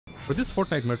For this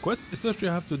Fortnitemares quest, essentially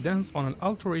you have to dance on an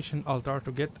Alteration Alter to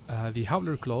get the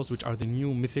Howler Claws, which are the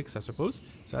new mythics, I suppose.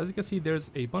 So as you can see, there's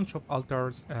a bunch of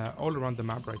altars all around the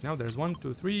map right now. There's 1,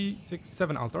 2, 3, 6,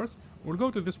 7 altars. We'll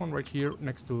go to this one right here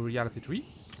next to Reality Tree,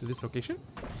 to this location.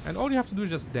 And all you have to do is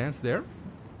just dance there,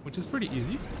 which is pretty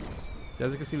easy. So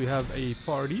as you can see, we have a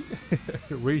party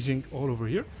raging all over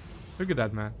here. Look at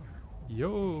that, man.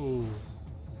 Yo.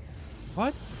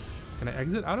 What? Can I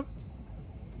exit out of it?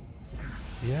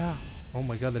 Yeah. Oh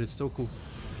my god, that is so cool.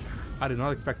 I did not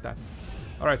expect that.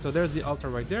 Alright, so there's the altar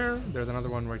right there. There's another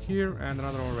one right here and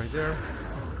another one right there.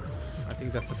 I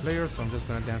think that's a player, so I'm just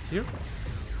gonna dance here.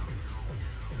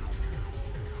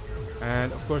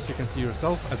 And of course you can see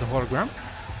yourself as a hologram,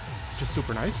 which is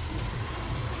super nice.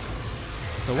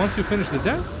 So once you finish the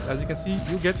dance, as you can see,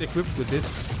 you get equipped with this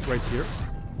right here,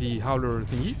 the Howler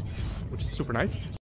thingy, which is super nice.